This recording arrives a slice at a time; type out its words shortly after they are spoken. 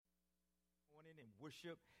and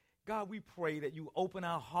worship. God, we pray that you open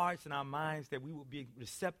our hearts and our minds, that we will be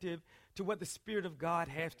receptive to what the Spirit of God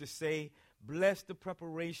has to say. Bless the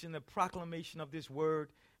preparation, the proclamation of this word.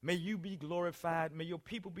 May you be glorified. May your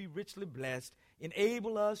people be richly blessed.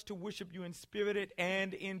 Enable us to worship you in spirit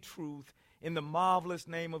and in truth. In the marvelous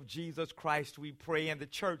name of Jesus Christ, we pray. And the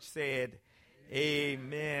church said,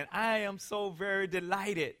 Amen. I am so very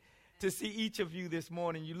delighted to see each of you this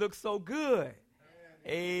morning. You look so good.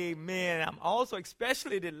 Amen. I'm also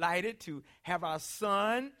especially delighted to have our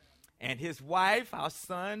son and his wife, our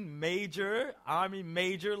son, Army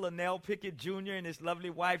Major Linnell Pickett Jr. and his lovely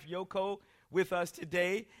wife, Yoko, with us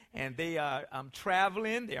today. And they are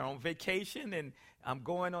traveling. They're on vacation, and I'm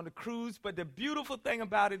going on a cruise. But the beautiful thing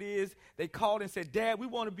about it is they called and said, Dad, we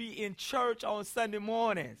want to be in church on Sunday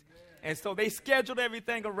mornings. And so they scheduled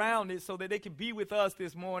everything around it so that they could be with us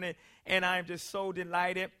this morning. And I'm just so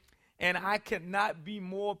delighted. And I could not be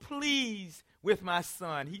more pleased with my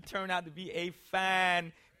son. He turned out to be a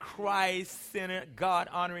fine, Christ-centered,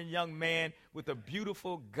 God-honoring young man with a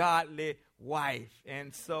beautiful, godly wife.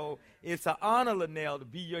 And so it's an honor, Linnell, to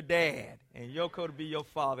be your dad and Yoko to be your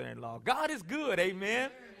father-in-law. God is good, amen?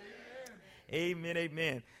 Amen,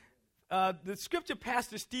 amen. The scripture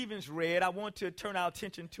Pastor Stevens read, I want to turn our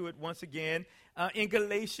attention to it once again. In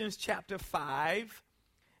Galatians chapter 5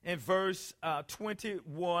 and verse 22.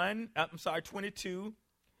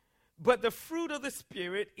 But the fruit of the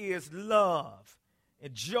Spirit is love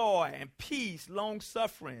and joy and peace,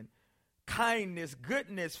 long-suffering, kindness,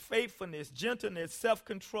 goodness, faithfulness, gentleness,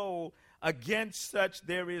 self-control. Against such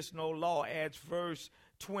there is no law, adds verse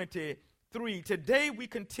 23. Today we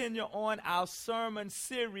continue on our sermon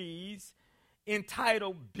series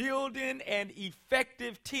entitled Building an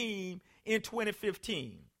Effective Team in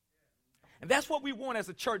 2015. And that's what we want as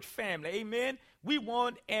a church family, amen? We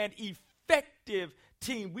want an effective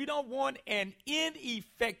team. We don't want an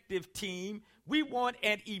ineffective team. We want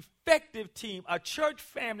an effective team, a church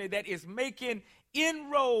family that is making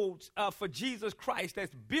inroads for Jesus Christ,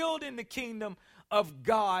 that's building the kingdom of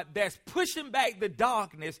God, that's pushing back the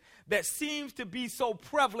darkness that seems to be so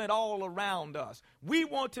prevalent all around us. We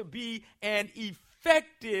want to be an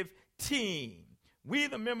effective team. We,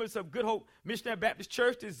 the members of Good Hope Missionary Baptist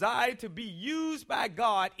Church, desire to be used by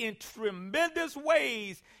God in tremendous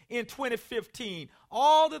ways in 2015.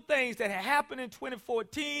 All the things that happened in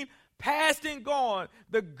 2014, past and gone,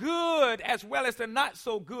 the good as well as the not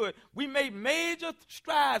so good. We made major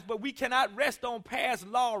strides, but we cannot rest on past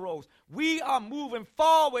laurels. We are moving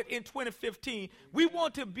forward in 2015. We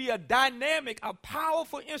want to be a dynamic, a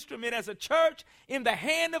powerful instrument as a church in the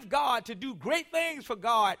hand of God to do great things for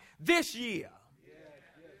God this year.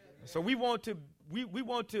 So we want to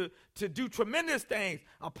do tremendous things.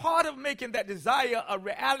 A part of making that desire a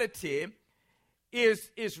reality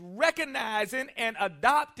is recognizing and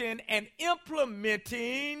adopting and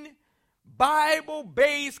implementing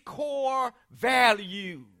Bible-based core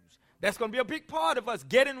values. That's going to be a big part of us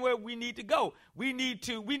getting where we need to go. We need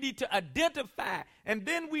to identify, and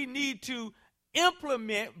then we need to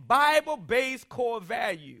implement Bible-based core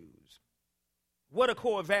values. What are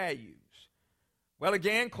core values? Well,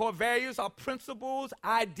 again, core values are principles,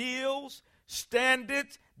 ideals,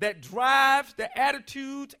 standards that drives the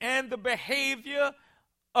attitudes and the behavior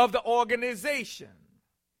of the organization.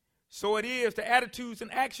 So it is the attitudes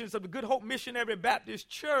and actions of the Good Hope Missionary Baptist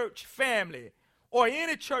Church family, or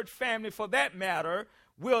any church family for that matter,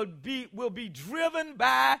 will be driven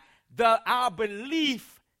by our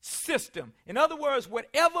belief system. In other words,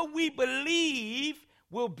 whatever we believe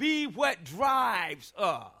will be what drives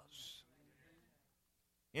us.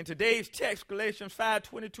 In today's text, Galatians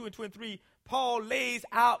 5:22 and 23, Paul lays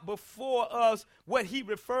out before us what he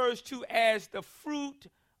refers to as the fruit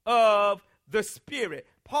of the Spirit.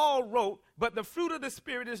 Paul wrote, but the fruit of the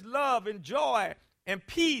Spirit is love and joy and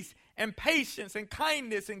peace and patience and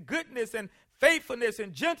kindness and goodness and faithfulness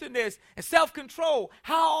and gentleness and self-control.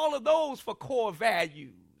 How all of those for core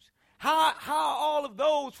values? How all of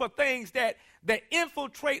those for things that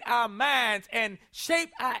infiltrate our minds and shape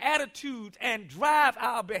our attitudes and drive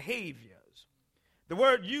our behaviors? The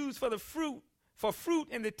word used for fruit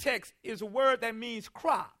in the text is a word that means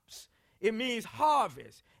crops. It means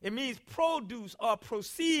harvest. It means produce or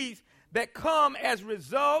proceeds that come as a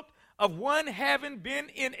result of one having been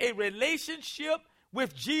in a relationship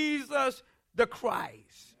with Jesus the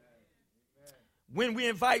Christ. When we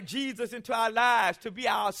invite Jesus into our lives to be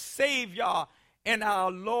our Savior and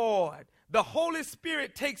our Lord, the Holy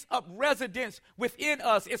Spirit takes up residence within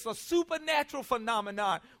us. It's a supernatural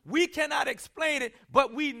phenomenon. We cannot explain it,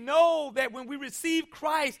 but we know that when we receive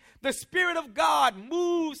Christ, the Spirit of God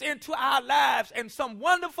moves into our lives and some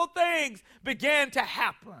wonderful things begin to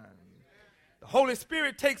happen. The Holy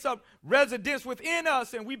Spirit takes up residence within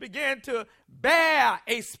us, and we begin to bear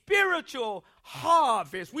a spiritual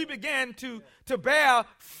harvest. We begin to bear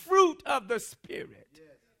fruit of the Spirit.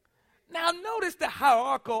 Now, notice the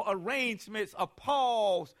hierarchical arrangements of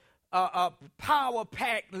Paul's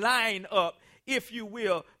power-packed lineup, if you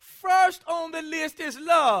will. First on the list is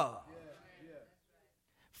love.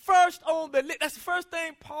 First on the list, that's the first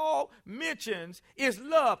thing Paul mentions is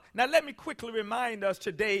love. Now, let me quickly remind us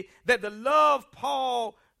today that the love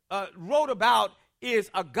Paul wrote about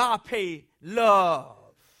is agape love.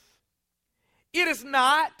 It is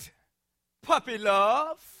not puppy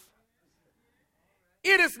love.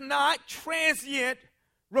 It is not transient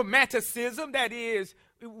romanticism, that is,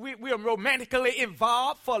 we are romantically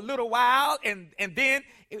involved for a little while and then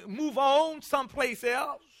move on someplace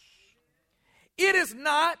else. It is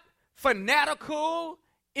not fanatical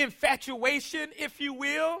infatuation, if you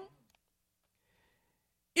will.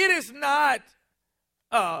 It is not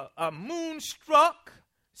a moonstruck,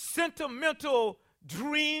 sentimental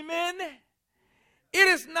dreaming. It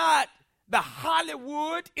is not the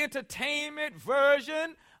Hollywood entertainment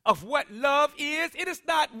version of what love is. It is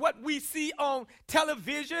not what we see on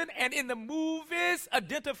television and in the movies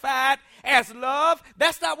identified as love.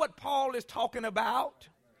 That's not what Paul is talking about.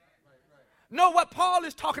 No, what Paul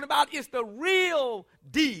is talking about is the real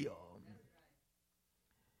deal.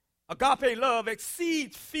 Agape love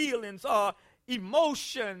exceeds feelings or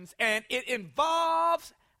emotions, and it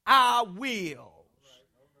involves our wills.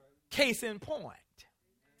 Case in point.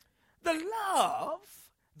 The love,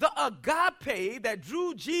 the agape that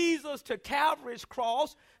drew Jesus to Calvary's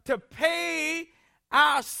cross to pay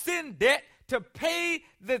our sin debt, to pay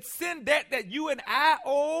the sin debt that you and I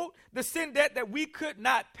owed, the sin debt that we could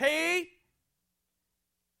not pay.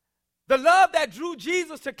 The love that drew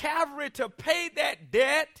Jesus to Calvary to pay that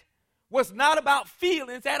debt was not about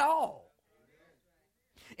feelings at all.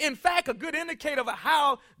 In fact, a good indicator of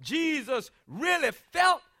how Jesus really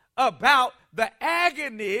felt about the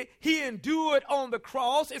agony he endured on the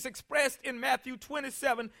cross is expressed in Matthew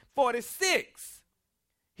 27:46.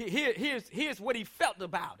 Here's what he felt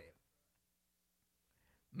about it.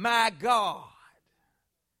 My God,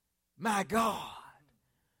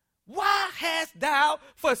 why hast thou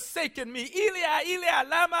forsaken me? Eli, Eli,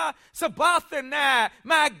 lama sabachthani.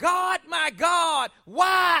 My God,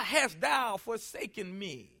 why hast thou forsaken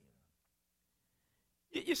me?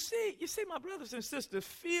 You see, my brothers and sisters,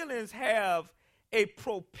 feelings have a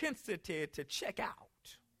propensity to check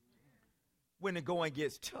out when the going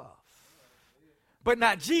gets tough. But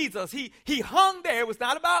not Jesus. He hung there. It was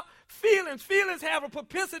not about feelings. Feelings have a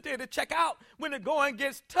propensity to check out when the going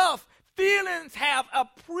gets tough. Feelings have a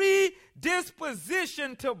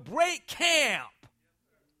predisposition to break camp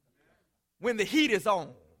when the heat is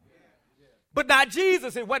on. But not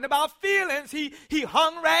Jesus. It wasn't about feelings. He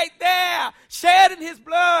hung right there, shedding his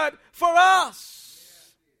blood for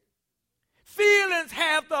us. Feelings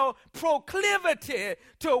have the proclivity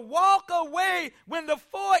to walk away when the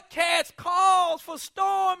forecast calls for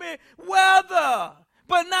stormy weather.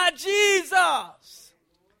 But not Jesus.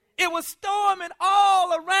 It was storming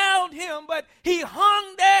all around him, but he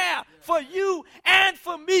hung there for you and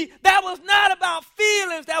for me. That was not about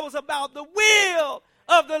feelings. That was about the will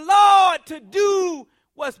of the Lord to do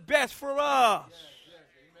what's best for us. Amen.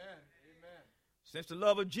 Since the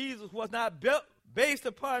love of Jesus was not based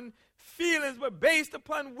upon feelings but based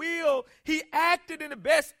upon will, he acted in the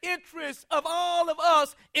best interest of all of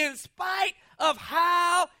us in spite of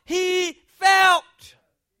how he felt.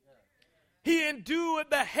 He endured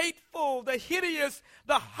the hateful, the hideous,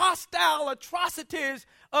 the hostile atrocities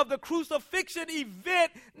of the crucifixion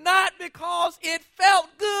event, not because it felt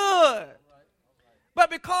good, but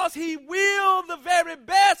because he willed the very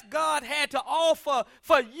best God had to offer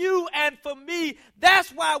for you and for me. That's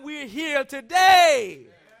why we're here today.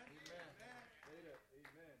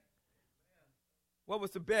 What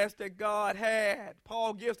was the best that God had?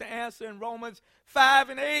 Paul gives the answer in Romans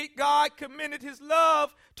 5:8. God commended his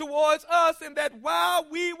love towards us in that while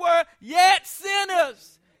we were yet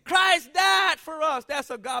sinners, Christ died for us. That's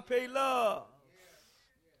agape love.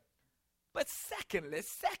 But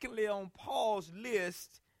secondly on Paul's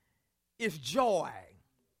list is joy.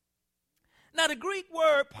 Now the Greek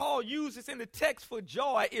word Paul uses in the text for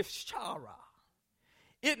joy is chara.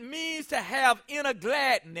 It means to have inner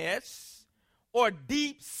gladness or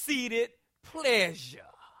deep-seated pleasure.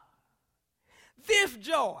 This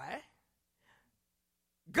joy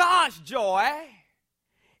God's joy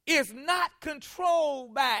is not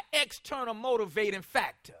controlled by external motivating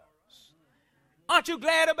factors. Aren't you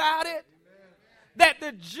glad about it? That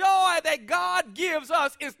the joy that God gives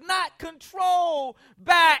us is not controlled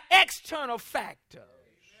by external factors.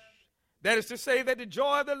 That is to say that the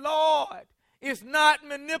joy of the Lord is not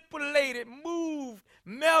manipulated, moved,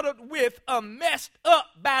 meddled with, or messed up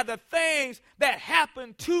by the things that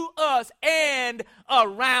happen to us and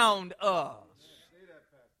around us.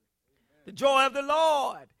 The joy of the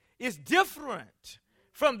Lord is different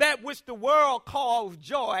from that which the world calls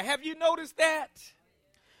joy. Have you noticed that?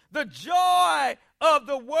 The joy of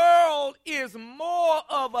the world is more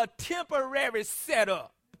of a temporary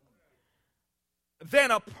setup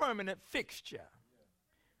than a permanent fixture.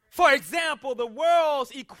 For example, the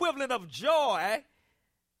world's equivalent of joy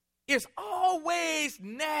is always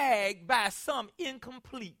nagged by some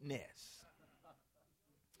incompleteness,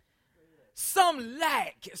 some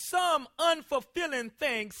lack, some unfulfilling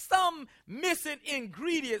thing, some missing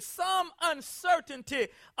ingredient, some uncertainty,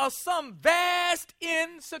 or some vast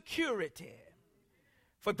insecurity.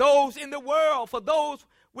 For those in the world, for those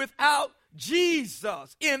without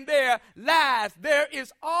Jesus in their lives, there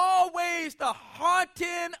is always the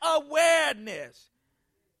haunting awareness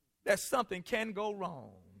that something can go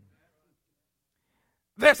wrong.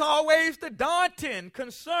 There's always the daunting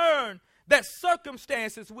concern that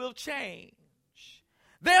circumstances will change.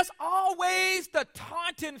 There's always the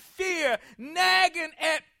taunting fear nagging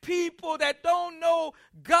at people that don't know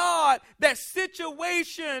God, that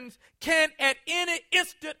situations can at any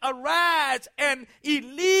instant arise and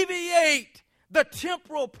alleviate the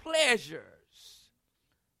temporal pleasures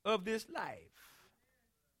of this life.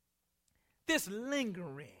 This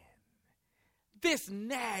lingering, this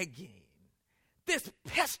nagging, this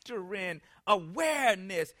pestering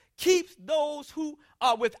awareness keeps those who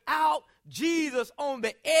are without Jesus on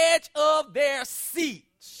the edge of their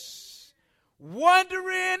seats,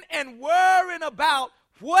 wondering and worrying about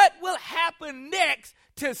what will happen next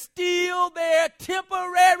to steal their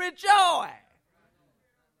temporary joy.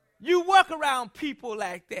 You work around people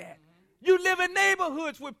like that. You live in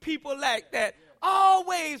neighborhoods with people like that.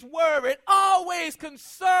 Always worried, always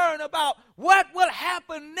concerned about what will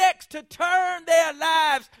happen next to turn their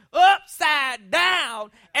lives upside down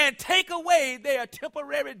and take away their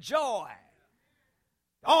temporary joy.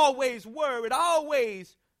 Always worried,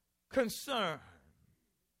 always concerned.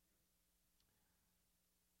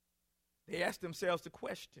 They ask themselves the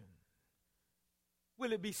question,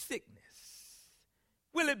 will it be sickness?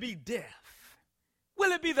 Will it be death?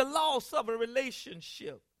 Will it be the loss of a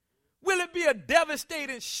relationship? Will it be a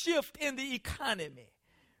devastating shift in the economy?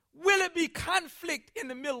 Will it be conflict in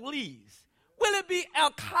the Middle East? Will it be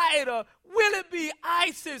Al-Qaeda? Will it be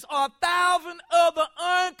ISIS or 1,000 other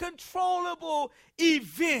uncontrollable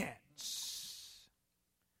events?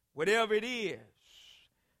 Whatever it is,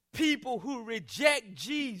 people who reject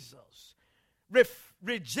Jesus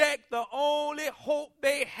reject the only hope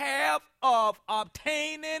they have of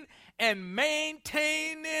obtaining and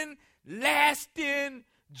maintaining lasting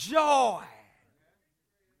joy.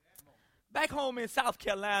 Back home in South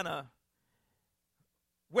Carolina,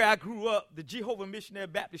 where I grew up, the Jehovah Missionary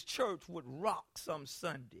Baptist Church would rock some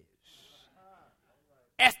Sundays.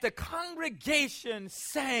 As the congregation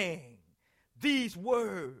sang these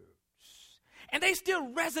words, and they still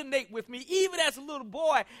resonate with me. Even as a little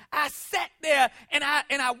boy, I sat there and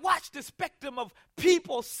I watched the spectrum of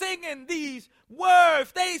people singing these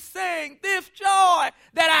words. They sang, "This joy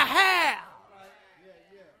that I have,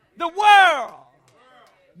 the world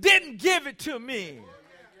didn't give it to me.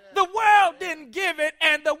 The world didn't give it,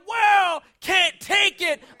 and the world can't take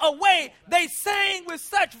it away." They sang with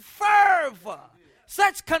such fervor,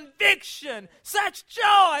 such conviction, such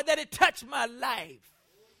joy that it touched my life.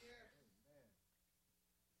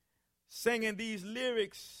 Singing these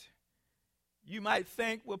lyrics, you might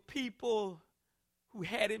think were people who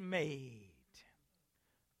had it made.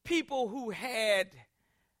 People who had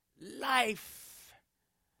life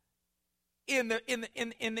in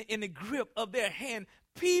the grip of their hand.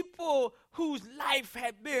 People whose life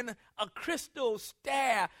had been a crystal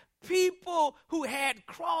stair. People who had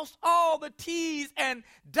crossed all the T's and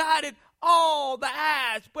dotted all the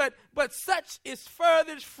I's. But such is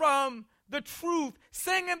furthest from the truth.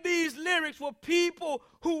 Singing these lyrics were people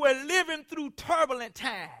who were living through turbulent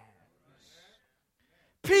times.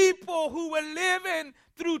 People who were living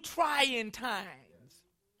through trying times.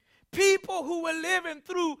 People who were living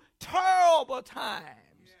through terrible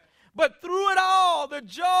times. But through it all, the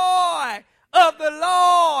joy of the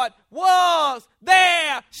Lord was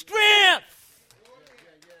their strength.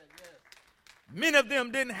 Many of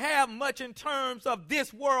them didn't have much in terms of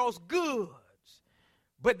this world's goods,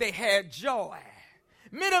 but they had joy.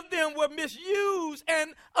 Many of them were misused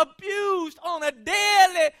and abused on a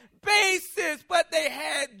daily basis, but they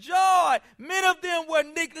had joy. Many of them were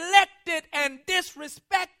neglected and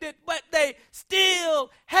disrespected, but they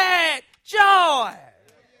still had joy.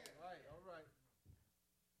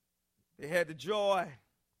 They had the joy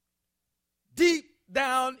deep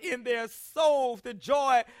down in their souls, the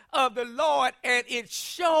joy of the Lord, and it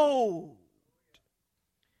showed.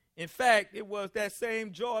 In fact, it was that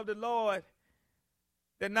same joy of the Lord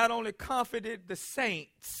that not only comforted the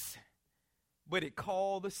saints, but it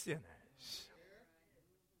called the sinners.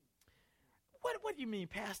 What do you mean,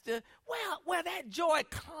 Pastor? Well, that joy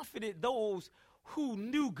comforted those who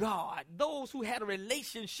knew God, those who had a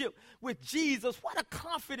relationship with Jesus. What a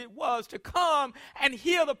comfort it was to come and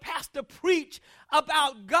hear the pastor preach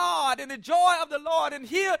about God and the joy of the Lord, and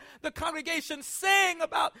hear the congregation sing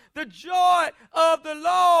about the joy of the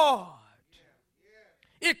Lord.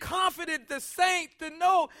 It comforted the saints to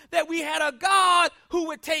know that we had a God who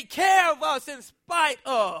would take care of us in spite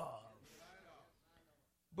of.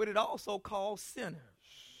 But it also called sinners.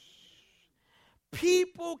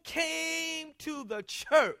 People came to the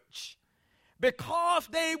church because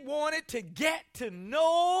they wanted to get to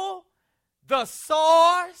know the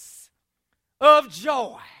source of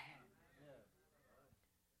joy.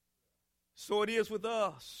 So it is with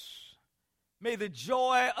us. May the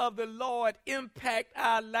joy of the Lord impact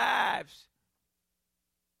our lives,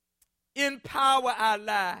 empower our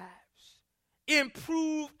lives,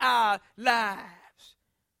 improve our lives,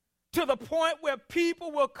 to the point where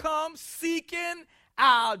people will come seeking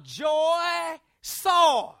our joy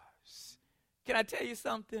source. Can I tell you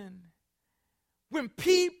something? When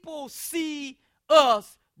people see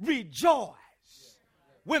us rejoice,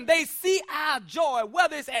 when they see our joy,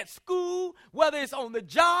 whether it's at school, whether it's on the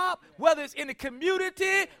job, whether it's in the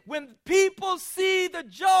community, when people see the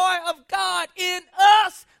joy of God in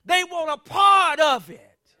us, they want a part of it.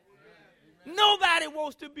 Nobody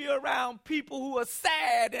wants to be around people who are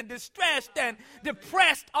sad and distressed and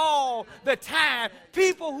depressed all the time.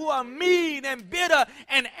 People who are mean and bitter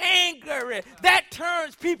and angry. That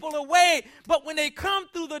turns people away. But when they come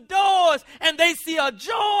through the doors and they see a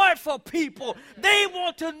joyful people, they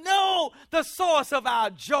want to know the source of our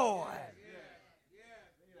joy.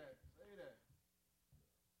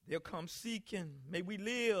 They'll come seeking. May we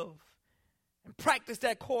live and practice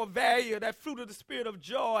that core value, that fruit of the spirit of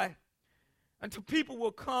joy, until people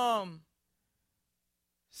will come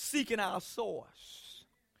seeking our source.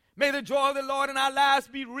 May the joy of the Lord in our lives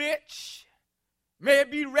be rich. May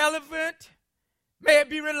it be relevant. May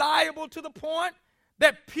it be reliable to the point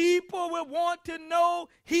that people will want to know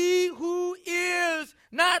He who is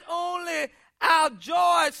not only our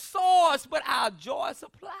joy source, but our joy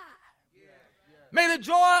supply. May the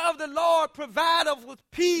joy of the Lord provide us with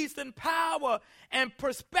peace and power and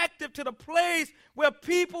perspective to the place where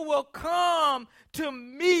people will come to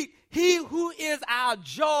meet He who is our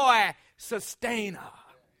joy sustainer.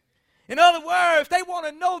 In other words, they want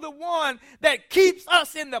to know the one that keeps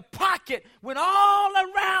us in the pocket when all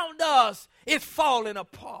around us is falling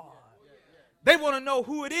apart. They want to know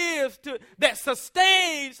who it is that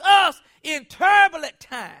sustains us in turbulent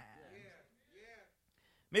times.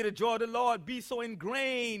 May the joy of the Lord be so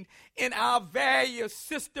ingrained in our value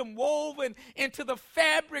system, woven into the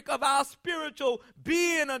fabric of our spiritual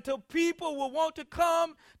being, until people will want to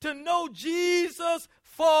come to know Jesus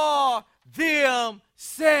for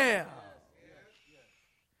themselves.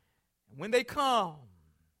 When they come,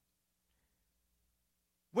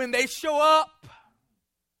 when they show up,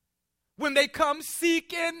 when they come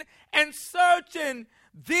seeking and searching,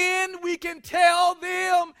 then we can tell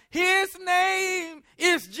them His name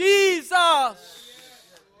is Jesus.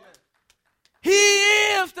 He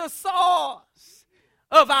is the source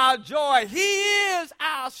of our joy. He is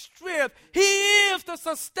our strength. He is the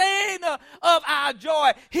sustainer of our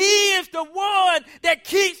joy. He is the one that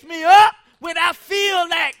keeps me up when I feel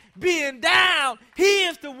like being down. He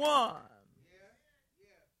is the one.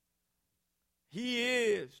 He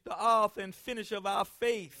is the author and finisher of our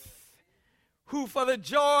faith, who for the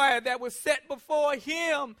joy that was set before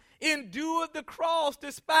Him endured the cross,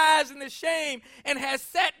 despising the shame, and has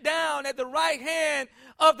sat down at the right hand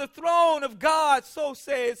of the throne of God. So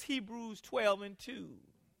says Hebrews 12:2.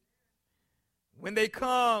 When they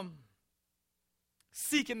come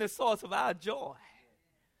seeking the source of our joy,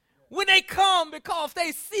 when they come because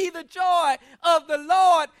they see the joy of the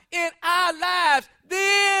Lord in our lives,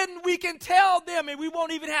 then we can tell them, and we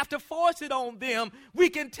won't even have to force it on them. We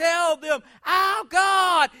can tell them our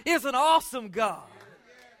God is an awesome God.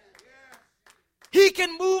 He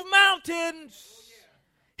can move mountains.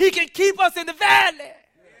 He can keep us in the valley.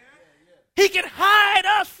 He can hide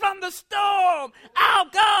us from the storm. Our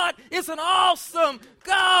God is an awesome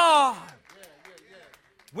God.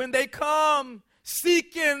 When they come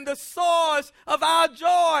seeking the source of our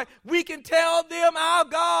joy, we can tell them our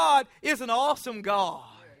God is an awesome God.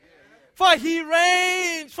 For he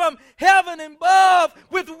reigns from heaven above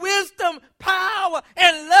with wisdom, power,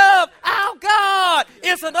 and love. Our God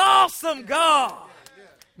is an awesome God.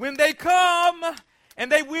 When they come,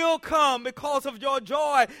 and they will come because of your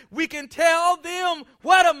joy, we can tell them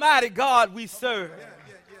what a mighty God we serve.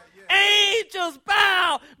 Angels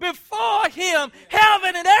bow before him.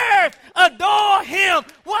 Heaven and earth adore him.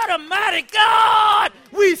 What a mighty God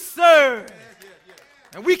we serve.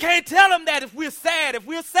 And we can't tell them that if we're sad. If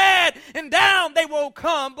we're sad and down, they won't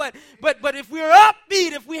come. But if we're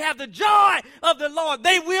upbeat, if we have the joy of the Lord,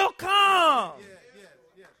 they will come.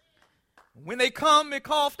 When they come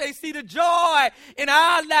because they see the joy in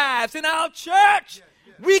our lives, in our church,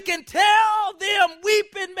 we can tell them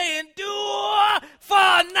weeping may endure for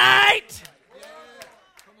a night,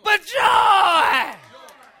 but joy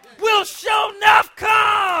will sure enough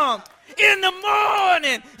come in the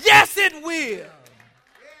morning. Yes, it will.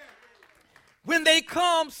 When they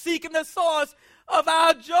come seeking the source of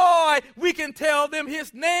our joy, we can tell them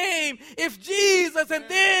his name is Jesus, and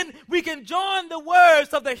then we can join the words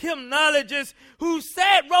of the hymnologist who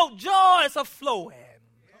wrote joys are flowing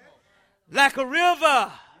like a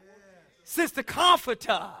river since the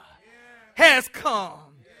Comforter has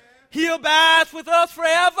come. He abides with us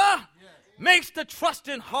forever, makes the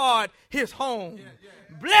trusting heart his home.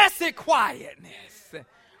 Blessed quietness,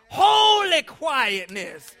 holy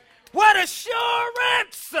quietness. What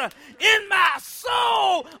assurance in my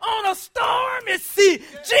soul on a stormy sea.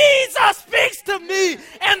 Jesus speaks to me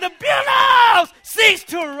and the billows cease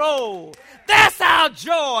to roll. That's our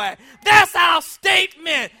joy. That's our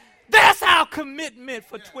statement. That's our commitment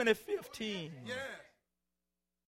for 2015.